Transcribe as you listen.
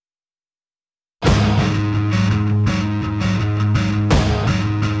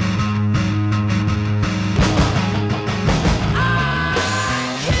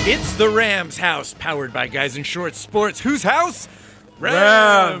It's the Rams house, powered by Guys in Short Sports. Whose house?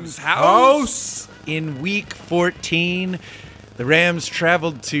 Rams house. In week 14, the Rams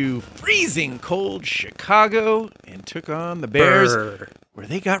traveled to freezing cold Chicago and took on the Bears, where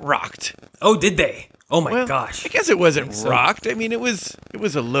they got rocked. Oh, did they? Oh my gosh. I guess it wasn't rocked. I mean, it was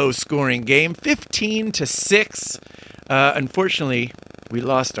a low-scoring game, 15-6. Unfortunately, we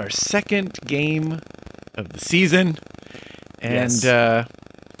lost our second game of the season, and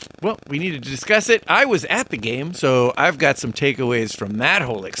we needed to discuss it. I was at the game, so I've got some takeaways from that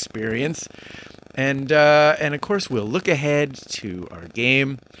whole experience. And of course, we'll look ahead to our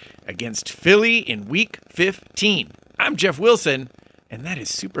game against Philly in Week 15. I'm Jeff Wilson, and that is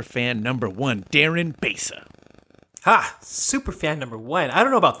superfan number 1, Darren Besa. Ha! Superfan number 1. I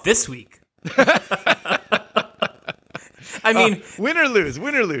don't know about this week. I mean... win or lose,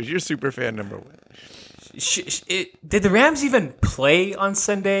 you're superfan number 1. Did the Rams even play on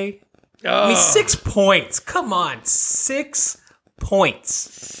Sunday? I mean, 6 points. Come on, 6 points.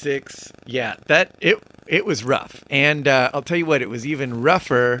 6. Yeah, it was rough. And I'll tell you what, it was even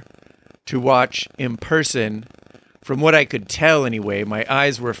rougher to watch in person. From what I could tell anyway, my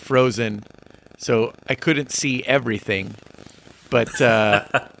eyes were frozen, so I couldn't see everything. But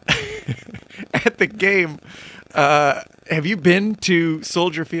at the game, have you been to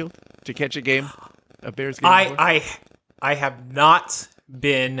Soldier Field to catch a game? A Bears game? I have not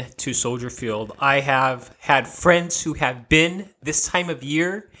been to Soldier Field. I have had friends who have been this time of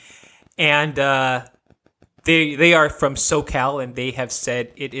year, and they are from SoCal, and they have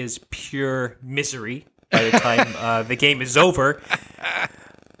said it is pure misery by the time the game is over.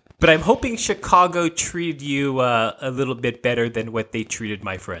 But I'm hoping Chicago treated you a little bit better than what they treated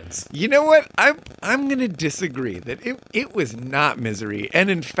my friends. You know what? I'm going to disagree that it was not misery.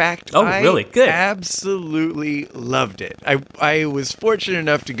 And in fact, really? Good. Absolutely loved it. I was fortunate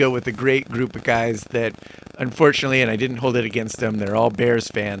enough to go with a great group of guys that, unfortunately, and I didn't hold it against them, they're all Bears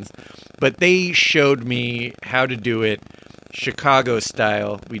fans, but they showed me how to do it Chicago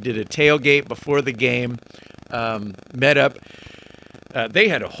style. We did a tailgate before the game, met up. They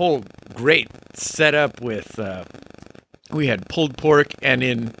had a whole great setup with, we had pulled pork, and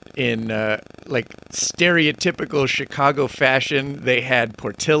in like stereotypical Chicago fashion, they had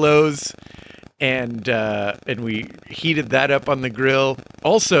Portillo's, and we heated that up on the grill.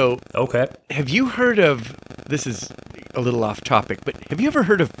 Also, okay. Have you heard of, this is a little off topic, but have you ever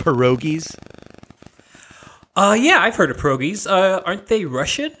heard of pierogies? Yeah, I've heard of pierogies. Aren't they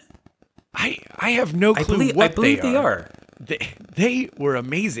Russian? I have no clue I believe they are. They were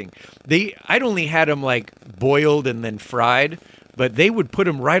amazing. I'd only had them like boiled and then fried, but they would put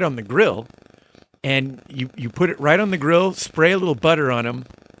them right on the grill, and you put it right on the grill, spray a little butter on them,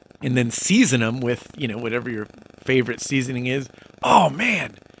 and then season them with whatever your favorite seasoning is. Oh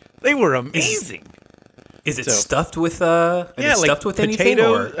man, they were amazing. Is it stuffed with stuffed with anything?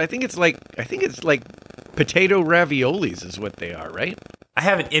 Or? I think it's like potato raviolis is what they are, right? I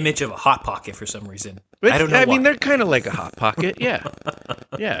have an image of a Hot Pocket for some reason. I don't know why. I mean, they're kind of like a Hot Pocket, yeah.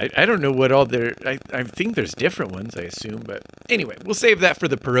 Yeah, I don't know what all they're... I think there's different ones, I assume. But anyway, we'll save that for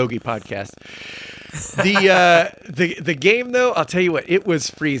the pierogi podcast. The game, though, I'll tell you what, it was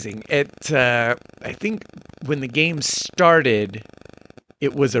freezing. I think when the game started,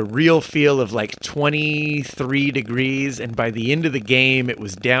 it was a real feel of like 23 degrees. And by the end of the game, it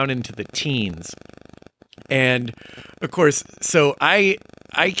was down into the teens. And, of course, so I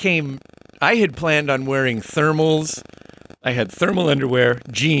had planned on wearing thermals. I had thermal underwear,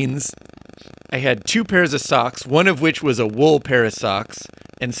 jeans. I had 2 pairs of socks, one of which was a wool pair of socks,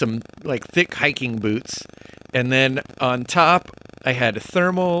 and some like thick hiking boots. And then on top, I had a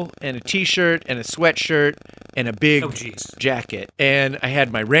thermal and a t-shirt and a sweatshirt and a big jacket. And I had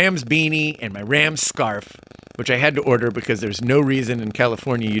my Rams beanie and my Rams scarf, which I had to order because there's no reason in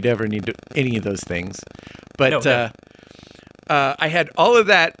California you'd ever need any of those things. But I had all of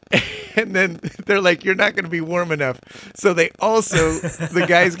that, and then they're like, you're not going to be warm enough. So they also, the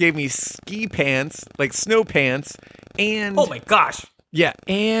guys gave me ski pants, like snow pants, and... Oh my gosh. Yeah,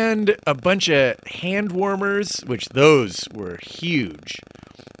 and a bunch of hand warmers, which those were huge.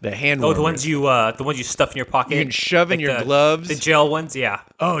 The hand warmers. Oh, the ones you stuff in your pocket? You can shove in your gloves. The gel ones, yeah.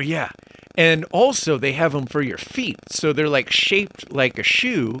 Oh, yeah. And also, they have them for your feet. So they're like shaped like a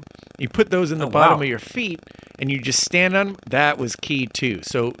shoe. You put those in the bottom of your feet, and you just stand on them. That was key, too.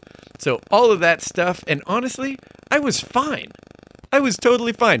 So all of that stuff. And honestly, I was fine. I was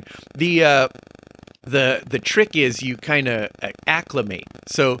totally fine. The trick is you kind of acclimate.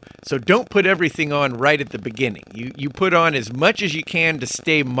 So don't put everything on right at the beginning. You put on as much as you can to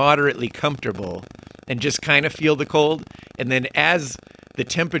stay moderately comfortable and just kind of feel the cold. And then as the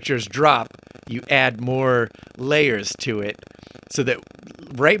temperatures drop, you add more layers to it, so that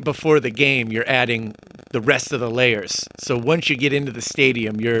right before the game you're adding the rest of the layers. So once you get into the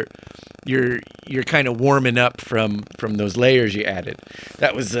stadium, you're kind of warming up from those layers you added.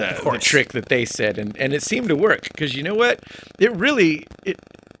 That was the trick that they said, and it seemed to work, because you know what?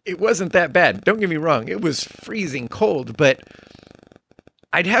 It wasn't that bad. Don't get me wrong. It was freezing cold, but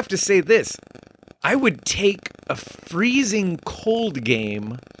I'd have to say this. I would take a freezing cold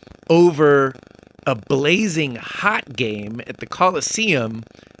game over a blazing hot game at the Coliseum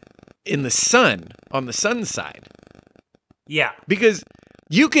in the sun, on the sun side. Yeah. Because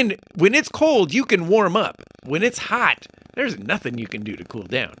when it's cold, you can warm up. When it's hot, there's nothing you can do to cool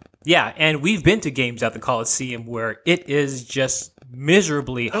down. Yeah, and we've been to games at the Coliseum where it is just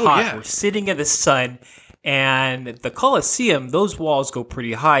miserably hot. Yeah. We're sitting in the sun, and the Coliseum, those walls go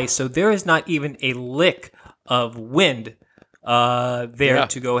pretty high, so there is not even a lick of wind there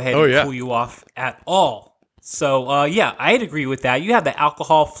to go ahead and cool you off at all. So, I'd agree with that. You have the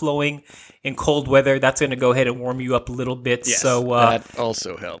alcohol flowing in cold weather. That's going to go ahead and warm you up a little bit. Yes, so that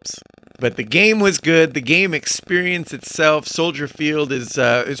also helps. But the game was good. The game experience itself, Soldier Field, is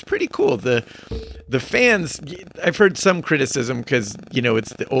pretty cool. The fans, I've heard some criticism because,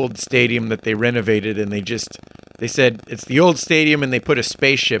 it's the old stadium that they renovated, and they said it's the old stadium and they put a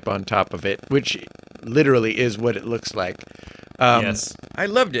spaceship on top of it, which literally is what it looks like. Yes. I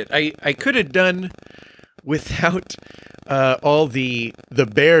loved it. I could have done without all the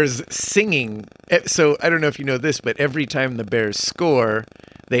Bears singing. So I don't know if you know this, but every time the Bears score,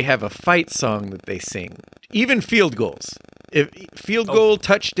 they have a fight song that they sing. Even field goals. Field goal,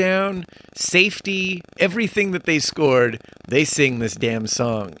 touchdown, safety, everything that they scored, they sing this damn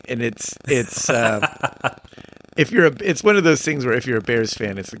song. And it's it's one of those things where if you're a Bears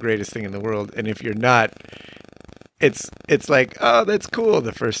fan, it's the greatest thing in the world. And if you're not, it's like, oh, that's cool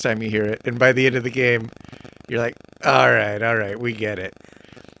the first time you hear it. And by the end of the game, you're like, all right, we get it.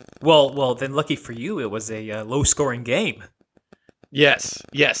 Well, then lucky for you, it was a low-scoring game. Yes.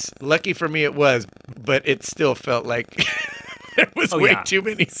 Lucky for me it was, but it still felt like there was way too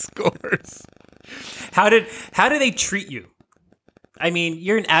many scores. How did they treat you? I mean,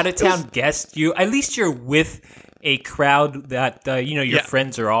 you're an out-of-town guest. At least you're with a crowd that your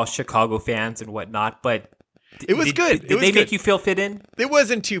friends are all Chicago fans and whatnot. But it was good. Did they make you feel fit in? It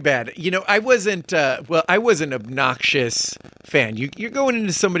wasn't too bad. I wasn't. I was an obnoxious fan. You're going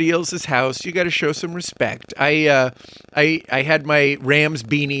into somebody else's house. You got to show some respect. I had my Rams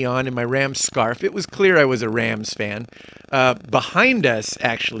beanie on and my Rams scarf. It was clear I was a Rams fan. Behind us,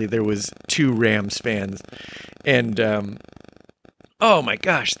 actually, there was 2 Rams fans, and oh my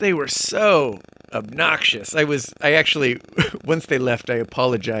gosh, they were so obnoxious. I actually, once they left, I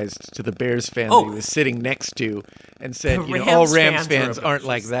apologized to the Bears fan that he was sitting next to and said, all Rams fans aren't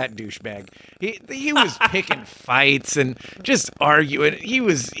like that douchebag. He was picking fights and just arguing. He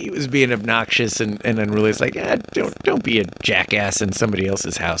was being obnoxious and unruly. It's like, don't be a jackass in somebody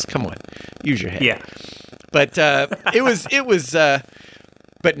else's house. Come on, use your head. Yeah. But it was.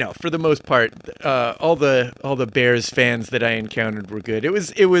 But no, for the most part, all the Bears fans that I encountered were good. It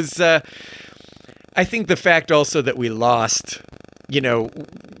was. I think the fact also that we lost,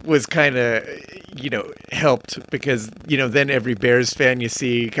 was kind of, helped because, then every Bears fan you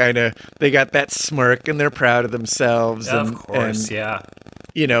see they got that smirk and they're proud of themselves. Of course, yeah.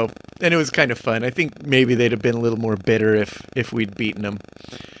 And it was kind of fun. I think maybe they'd have been a little more bitter if we'd beaten them.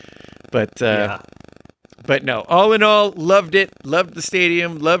 But no, all in all, loved it. Loved the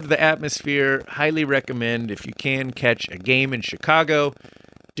stadium. Loved the atmosphere. Highly recommend if you can catch a game in Chicago,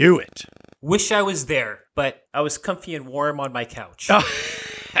 do it. Wish I was there, but I was comfy and warm on my couch. Oh.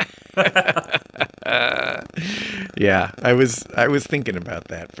 Yeah, I was thinking about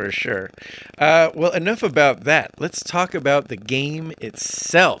that for sure. Well, enough about that. Let's talk about the game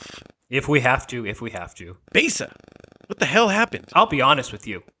itself. If we have to. Besa, what the hell happened? I'll be honest with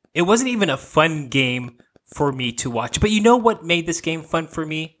you. It wasn't even a fun game for me to watch. But you know what made this game fun for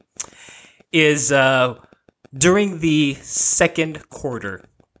me? Is during the second quarter,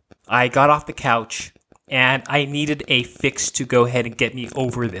 I got off the couch and I needed a fix to go ahead and get me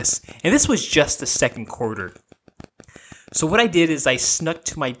over this. And this was just the second quarter. So what I did is I snuck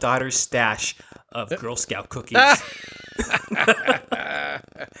to my daughter's stash of Girl Scout cookies.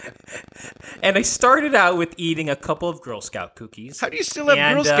 And I started out with eating a couple of Girl Scout cookies. How do you still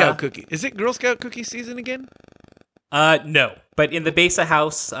have Girl Scout cookie? Is it Girl Scout cookie season again? No. But in the Besa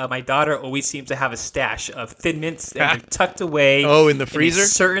house, my daughter always seems to have a stash of Thin Mints and they're tucked away. Oh, in the freezer? In a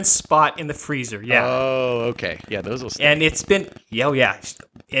certain spot in the freezer, yeah. Oh, okay. Yeah, those will stay. And it's been,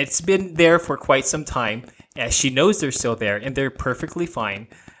 it's been there for quite some time. She knows they're still there, and they're perfectly fine.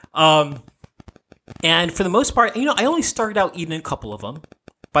 And for the most part, I only started out eating a couple of them.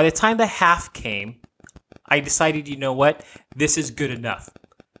 By the time the half came, I decided, you know what? This is good enough.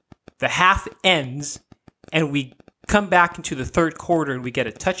 The half ends, and we come back into the third quarter, and we get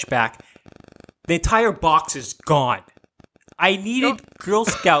a touchback. The entire box is gone. I needed Girl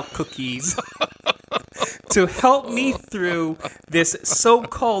Scout cookies to help me through this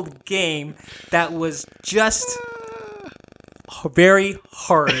so-called game that was just very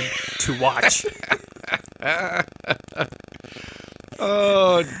hard to watch.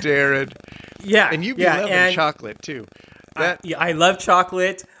 Oh, Darren. Yeah. And you be loving chocolate, too. I love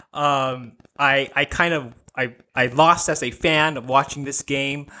chocolate. I lost as a fan of watching this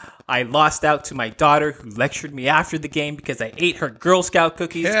game. I lost out to my daughter, who lectured me after the game because I ate her Girl Scout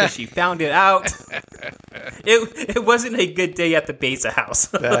cookies because she found it out. It wasn't a good day at the Beza house.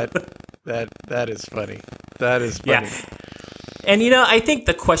 That is funny. That is funny. Yeah. And I think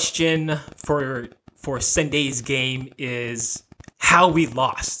the question for Sunday's game is how we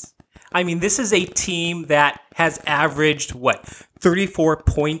lost. I mean, this is a team that has averaged 34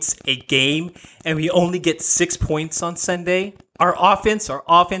 points a game, and we only get 6 points on Sunday. Our offense,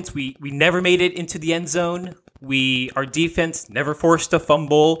 we never made it into the end zone. Our defense never forced a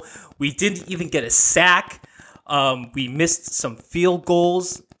fumble. We didn't even get a sack. We missed some field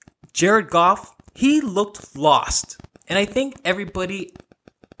goals. Jared Goff, he looked lost. And I think everybody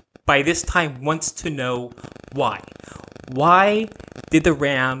by this time wants to know why. Why did the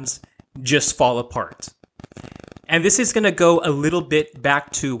Rams just fall apart? And this is going to go a little bit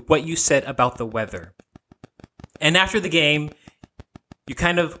back to what you said about the weather. And after the game, you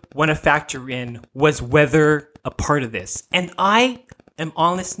kind of want to factor in, was weather a part of this? And I am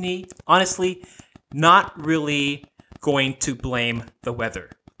honestly not really going to blame the weather.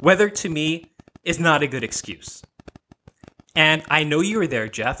 Weather, to me, is not a good excuse. And I know you were there,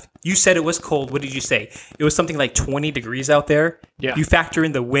 Jeff. You said it was cold. What did you say? It was something like 20 degrees out there. Yeah. You factor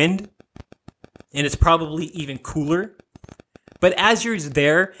in the wind, and it's probably even cooler. But as you're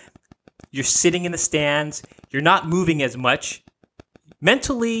there, you're sitting in the stands. You're not moving as much.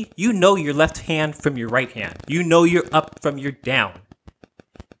 Mentally, you know your left hand from your right hand. You know you're up from your down.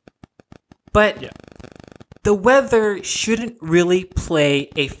 But the weather shouldn't really play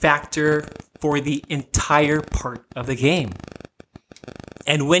a factor for the entire part of the game.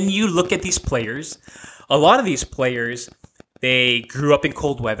 And when you look at these players, a lot of these players, they grew up in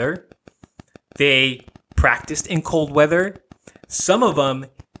cold weather. They practiced in cold weather. Some of them,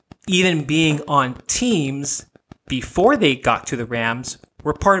 even being on teams before they got to the Rams,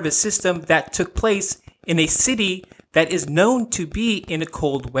 were part of a system that took place in a city that is known to be in a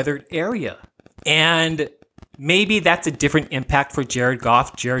cold weathered area. And maybe that's a different impact for Jared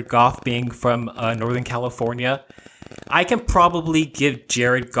Goff. Jared Goff being from Northern California. I can probably give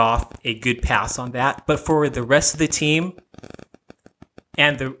Jared Goff a good pass on that. But for the rest of the team,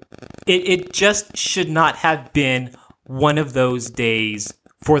 it just should not have been one of those days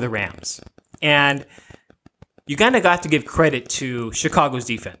for the Rams. And you kind of got to give credit to Chicago's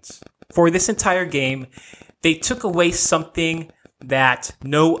defense. For this entire game, they took away something that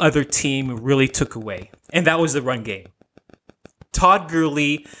no other team really took away, and that was the run game. Todd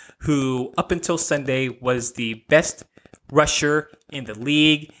Gurley, who up until Sunday was the best rusher in the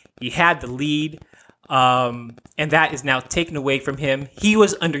league, he had the lead, and that is now taken away from him. He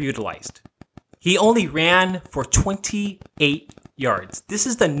was underutilized. He only ran for 28 yards. This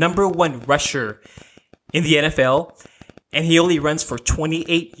is the number one rusher in the NFL, and he only runs for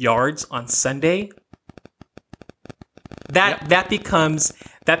 28 yards on Sunday. That becomes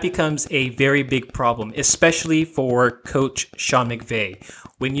a very big problem, especially for Coach Sean McVay.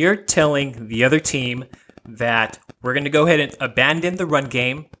 When you're telling the other team that we're going to go ahead and abandon the run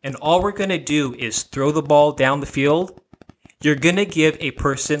game, and all we're going to do is throw the ball down the field, you're going to give a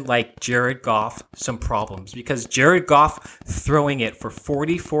person like Jared Goff some problems. Because Jared Goff throwing it for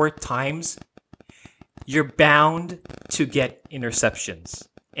 44 times, you're bound to get interceptions.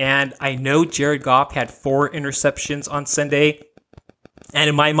 And I know Jared Goff had 4 interceptions on Sunday. And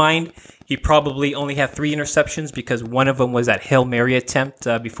in my mind, he probably only had 3 interceptions because one of them was that Hail Mary attempt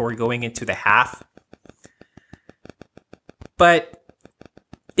before going into the half. But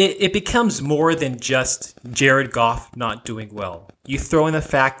it becomes more than just Jared Goff not doing well. You throw in the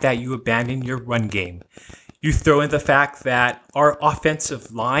fact that you abandoned your run game. You throw in the fact that our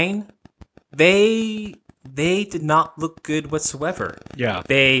offensive line, they did not look good whatsoever. Yeah.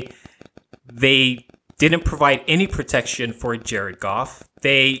 They didn't provide any protection for Jared Goff.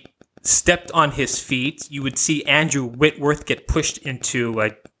 They stepped on his feet. You would see Andrew Whitworth get pushed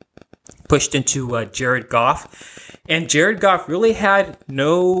into pushed into Jared Goff. And Jared Goff really had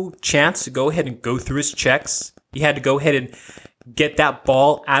no chance to go ahead and go through his checks. He had to go ahead and get that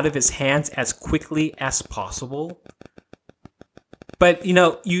ball out of his hands as quickly as possible. But,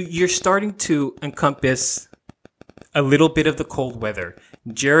 you're starting to encompass a little bit of the cold weather.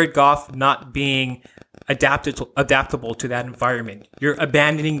 Jared Goff not being adaptable to that environment. You're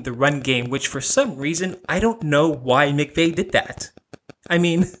abandoning the run game, which for some reason, I don't know why McVay did that. I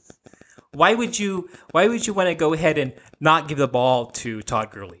mean, why would you want to go ahead and not give the ball to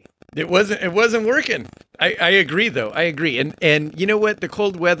Todd Gurley? It wasn't working. I agree though. I agree. And you know what? The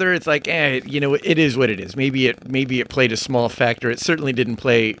cold weather, it's like, it is what it is. Maybe it played a small factor. It certainly didn't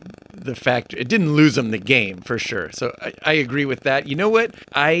play the factor. It didn't lose them the game for sure. So I agree with that. You know what?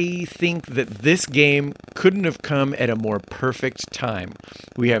 I think that this game couldn't have come at a more perfect time.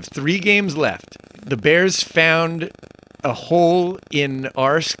 We have 3 games left. The Bears found a hole in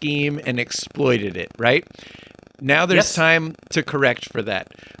our scheme and exploited it, right? Now there's time to correct for that.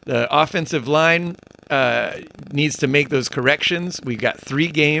 The offensive line needs to make those corrections. We've got 3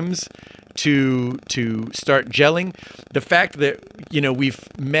 games to start gelling. The fact that, we've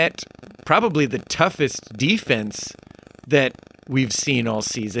met probably the toughest defense that we've seen all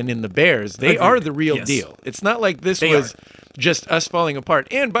season in the Bears. They are the real deal. It's not like this was just us falling apart.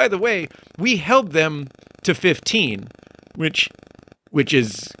 And by the way, we held them to 15, which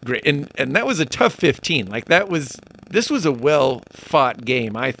is great. And that was a tough 15. Like this was a well-fought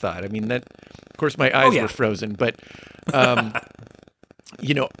game, I thought. I mean, that, of course, my eyes were frozen, but,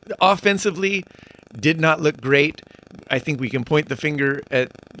 offensively did not look great. I think we can point the finger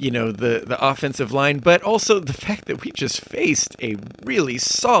at, the offensive line, but also the fact that we just faced a really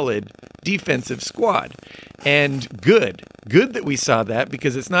solid defensive squad. And good that we saw that,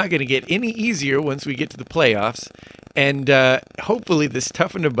 because it's not going to get any easier once we get to the playoffs. And hopefully this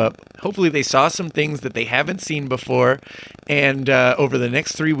toughened them up. Hopefully they saw some things that they haven't seen before. And over the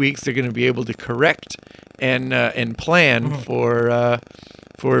next 3 weeks, they're going to be able to correct and plan for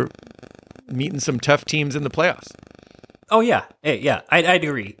meeting some tough teams in the playoffs. Oh, yeah. Yeah, I'd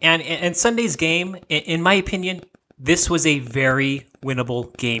agree. And Sunday's game, in my opinion, this was a very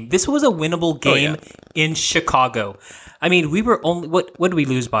winnable game. This was a winnable game in Chicago. I mean, we were only, what did we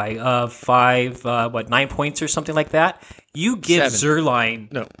lose by? 9 points or something like that? You give 7.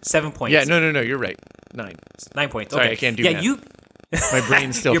 Zerline 7 points. Yeah, no, you're right. 9. 9 points. Sorry, okay. I can't do math. My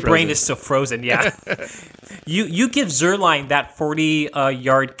brain's still Your frozen. brain is still frozen, yeah. You give Zerline that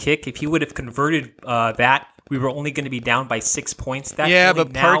 40-yard kick. If he would have converted that, we were only going to be down by 6 points. But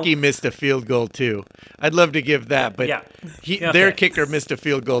Parkey missed a field goal too. I'd love to give that, but their kicker missed a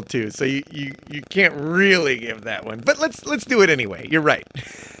field goal too. So you can't really give that one. But let's do it anyway. You're right.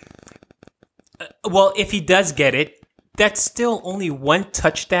 Well, if he does get it, that's still only one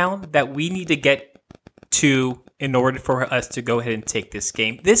touchdown that we need to get to in order for us to go ahead and take this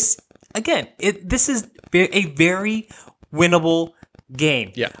game. This is a very winnable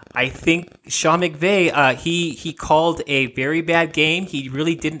game. Yeah. I think Sean McVay, he called a very bad game. He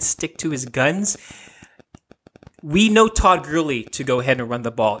really didn't stick to his guns. We know Todd Gurley to go ahead and run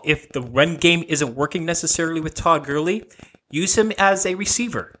the ball. If the run game isn't working necessarily with Todd Gurley, use him as a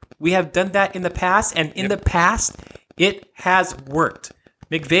receiver. We have done that in the past, and in the past, it has worked.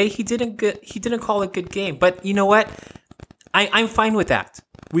 McVay, he didn't call a good game, but you know what? I'm fine with that.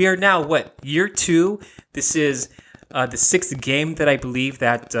 We are now year 2. This is the 6th game that I believe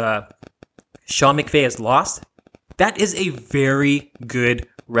that Sean McVay has lost. That is a very good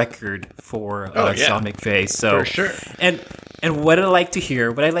record for Sean McVay. So for sure. And what I'd like to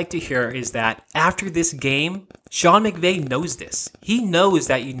hear is that after this game, Sean McVay knows this. He knows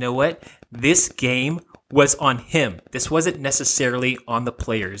that, you know what, this game was on him. This wasn't necessarily on the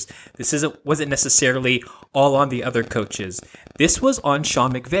players. Wasn't necessarily all on the other coaches. This was on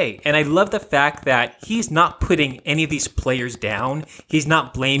Sean McVay. And I love the fact that he's not putting any of these players down. He's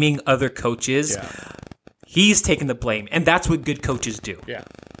not blaming other coaches. Yeah. He's taking the blame, and that's what good coaches do. Yeah.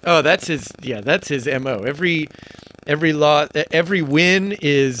 Oh, that's his MO. Every win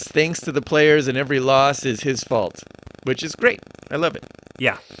is thanks to the players, and every loss is his fault, which is great. I love it.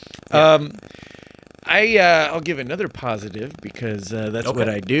 Yeah. I'll give another positive because that's what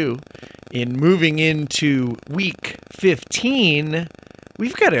I do. In moving into week 15,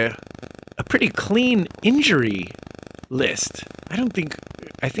 we've got a pretty clean injury list. I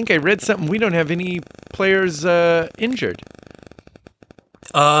think I read something. We don't have any players injured.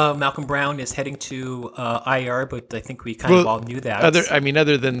 Malcolm Brown is heading to IR, but I think we kind of all knew that.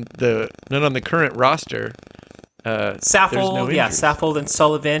 Other than not on the current roster. Saffold, Saffold and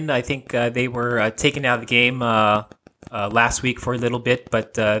Sullivan. I think they were taken out of the game last week for a little bit,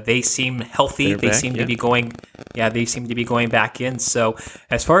 but they seem healthy. They're They back, seem yeah. to be going. Yeah, they seem to be going back in. So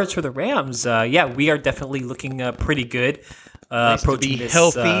as far as for the Rams, we are definitely looking pretty good. Nice to Approaching be this,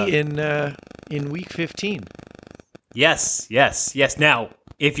 healthy in week 15. Yes. Now,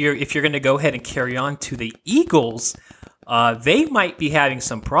 if you're going to go ahead and carry on to the Eagles, they might be having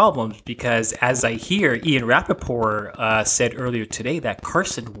some problems because, as I hear, Ian Rappaport said earlier today that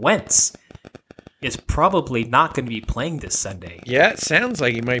Carson Wentz is probably not going to be playing this Sunday. Yeah, it sounds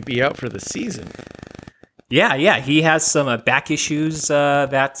like he might be out for the season. Yeah, he has some back issues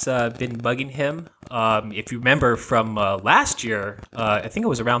that's been bugging him. If you remember from last year, I think it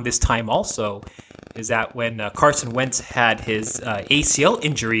was around this time also, is that when Carson Wentz had his ACL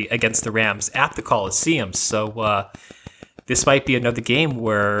injury against the Rams at the Coliseum. So this might be another game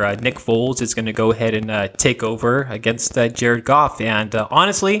where Nick Foles is going to go ahead and take over against Jared Goff. And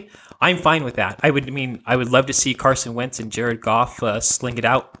honestly, I'm fine with that. I would love to see Carson Wentz and Jared Goff sling it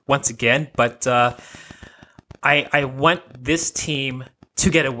out once again, but I want this team to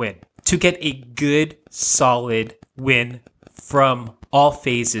get a win, to get a good, solid win from all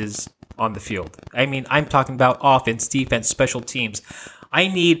phases on the field. I mean, I'm talking about offense, defense, special teams. I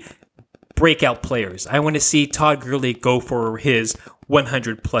need breakout players. I want to see Todd Gurley go for his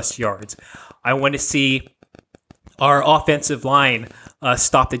 100-plus yards. I want to see our offensive line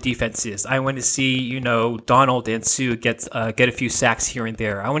stop the defenses. I want to see, Donald and Sue get a few sacks here and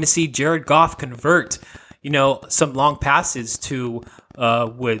there. I want to see Jared Goff convert, some long passes to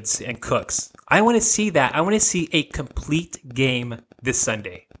Woods and Cooks. I want to see that. I want to see a complete game this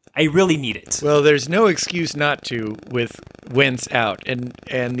Sunday. I really need it. Well, there's no excuse not to with Wentz out. And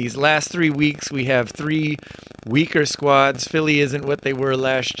these last 3 weeks, we have 3 weaker squads. Philly isn't what they were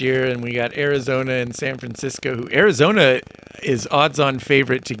last year, and we got Arizona and San Francisco, who Arizona is odds-on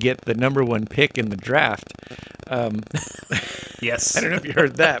favorite to get the number 1 pick in the draft. Yes. I don't know if you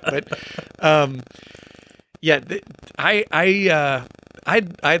heard that, but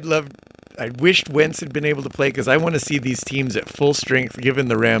I wished Wentz had been able to play because I want to see these teams at full strength, giving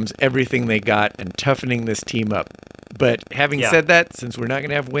the Rams everything they got and toughening this team up. But having said that, since we're not going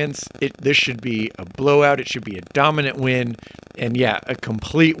to have Wentz, this should be a blowout. It should be a dominant win. And a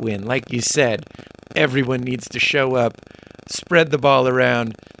complete win. Like you said, everyone needs to show up, spread the ball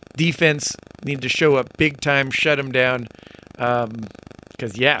around. Defense need to show up big time, shut them down.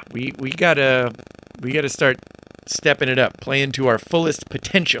 Because, we gotta start stepping it up, playing to our fullest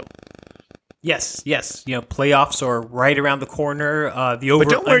potential. Yes. Playoffs are right around the corner. But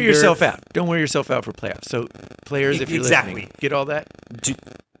don't wear yourself out. Don't wear yourself out for playoffs. So, players, if you're listening, get all that? Do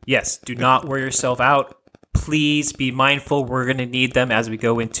not wear yourself out. Please be mindful. We're going to need them as we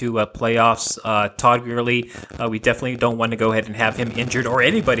go into playoffs. Todd Gurley, we definitely don't want to go ahead and have him injured or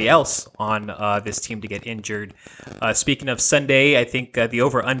anybody else on this team to get injured. Speaking of Sunday, I think the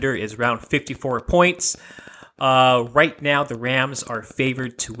over-under is around 54 points. Right now, the Rams are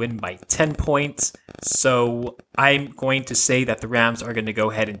favored to win by 10 points. So I'm going to say that the Rams are going to go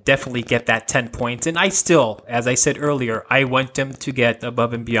ahead and definitely get that 10 points. And I still, as I said earlier, I want them to get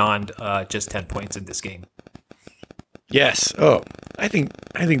above and beyond just 10 points in this game. Yes. Oh, I think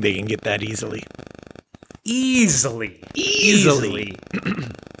they can get that easily. Easily.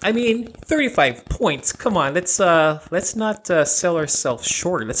 I mean, 35 points. Come on, let's not sell ourselves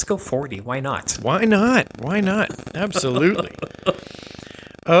short. Let's go 40. Why not? Why not? Absolutely.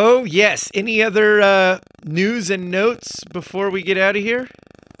 Oh, yes. Any other news and notes before we get out of here?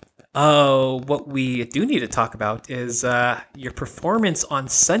 Oh, what we do need to talk about is your performance on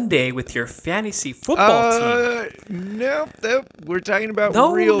Sunday with your fantasy football team. Nope. We're talking about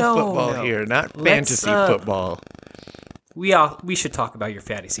real football here, not fantasy football. We should talk about your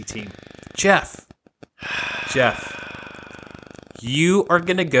fantasy team. Jeff, you are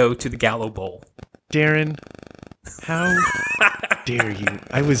going to go to the Gallo Bowl. Darren, how dare you?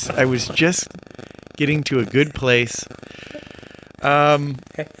 I was just getting to a good place.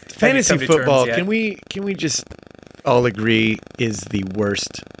 Fantasy football, can we just all agree is the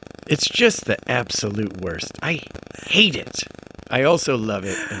worst? It's just the absolute worst. I hate it. I also love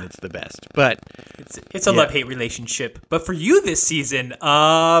it, and it's the best. But it's a love-hate relationship. But for you this season,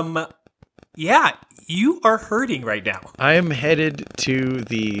 you are hurting right now. I am headed to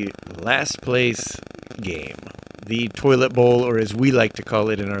the last place game, the Toilet Bowl, or as we like to call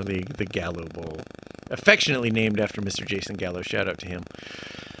it in our league, the Gallo Bowl. Affectionately named after Mr. Jason Gallo. Shout out to him.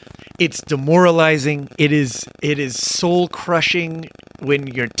 It's demoralizing. It is soul-crushing when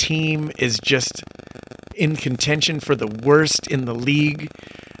your team is just in contention for the worst in the league,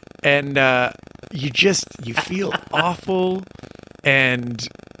 and you feel awful, and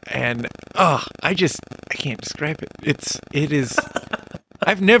I can't describe it. It is.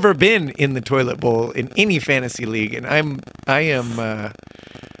 I've never been in the toilet bowl in any fantasy league, and I am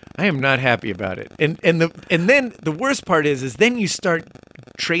not happy about it. And then the worst part is then you start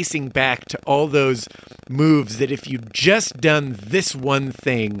tracing back to all those moves that if you'd just done this one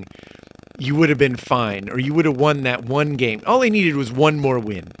thing, you would have been fine, or you would have won that one game. All I needed was one more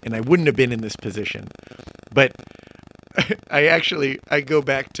win, and I wouldn't have been in this position. But I go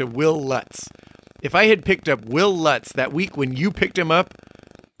back to Will Lutz. If I had picked up Will Lutz that week when you picked him up,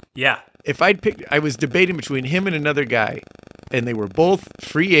 yeah. I was debating between him and another guy, and they were both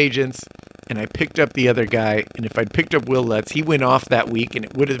free agents, and I picked up the other guy, and if I'd picked up Will Lutz, he went off that week, and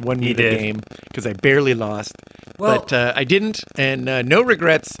it would have won me the game, because I barely lost. Well, but I didn't, and no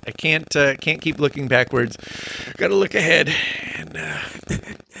regrets. I can't keep looking backwards. Got to look ahead. And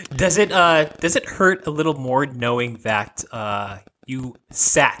does it hurt a little more knowing that you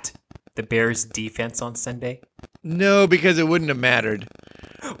sat the Bears defense on Sunday? No, because it wouldn't have mattered.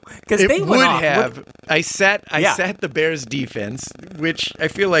 Because they would have. I sat the Bears defense, which I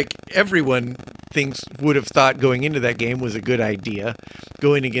feel like everyone would have thought going into that game was a good idea,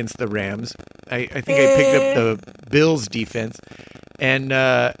 going against the Rams. I think I picked up the Bills defense, and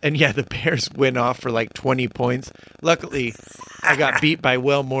yeah, the Bears went off for like 20 points. Luckily, I got beat by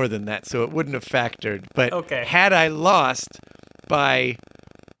well more than that, so it wouldn't have factored. But had I lost by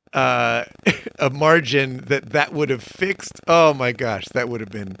a margin that would have fixed, oh my gosh, that would have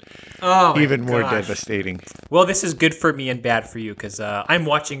been even more devastating. Well, this is good for me and bad for you, because I'm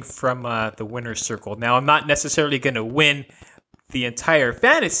watching from the winner's circle. Now, I'm not necessarily going to win the entire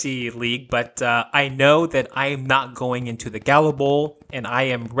fantasy league, but I know that I am not going into the Gallo Bowl, and I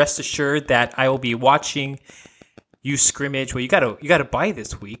am rest assured that I will be watching you scrimmage. Well, you gotta buy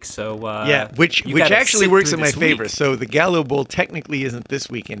this week, so which actually works in my favor. So the Gallo Bowl technically isn't this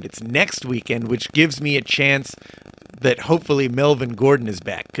weekend; it's next weekend, which gives me a chance that hopefully Melvin Gordon is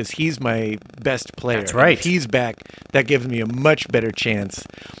back, because he's my best player. That's right. And if he's back, that gives me a much better chance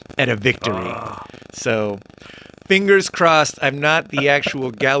at a victory. So fingers crossed. I'm not the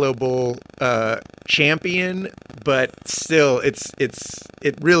actual Gallo Bowl champion, but still,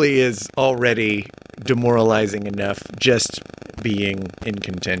 it really is already demoralizing enough just being in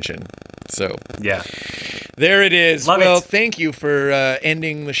contention. So yeah, there it is. Love well, it. Thank you for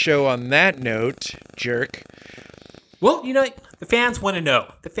ending the show on that note, jerk. Well, the fans want to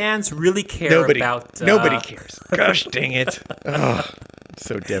know. The fans really care about... Nobody cares. Gosh dang it. Oh, I'm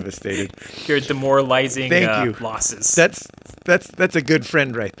so devastated. Your demoralizing Thank you. losses. That's a good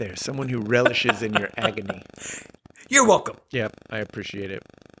friend right there. Someone who relishes in your agony. You're welcome. Yep, I appreciate it.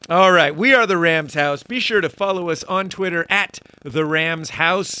 All right, we are the Rams House. Be sure to follow us on Twitter at the Rams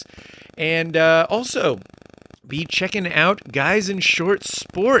House. And also, be checking out Guys in Short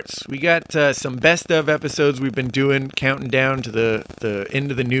Sports. We got some best of episodes we've been doing, counting down to the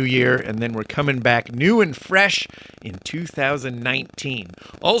end of the new year, and then we're coming back new and fresh in 2019.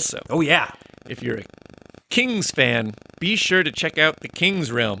 Also, oh yeah, if you're a Kings fan, be sure to check out the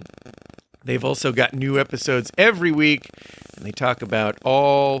Kings Realm. They've also got new episodes every week, and they talk about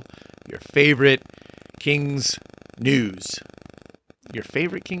all your favorite Kings news. Your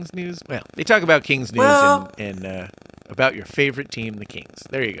favorite Kings news? Well, they talk about Kings news and about your favorite team, the Kings.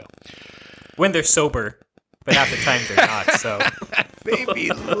 There you go. When they're sober, but half the time they're not, so. They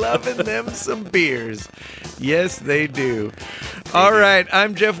be loving them some beers. Yes, they do. All right,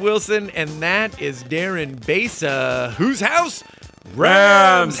 I'm Jeff Wilson, and that is Darren Besa. Whose house?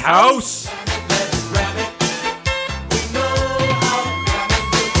 Rams House.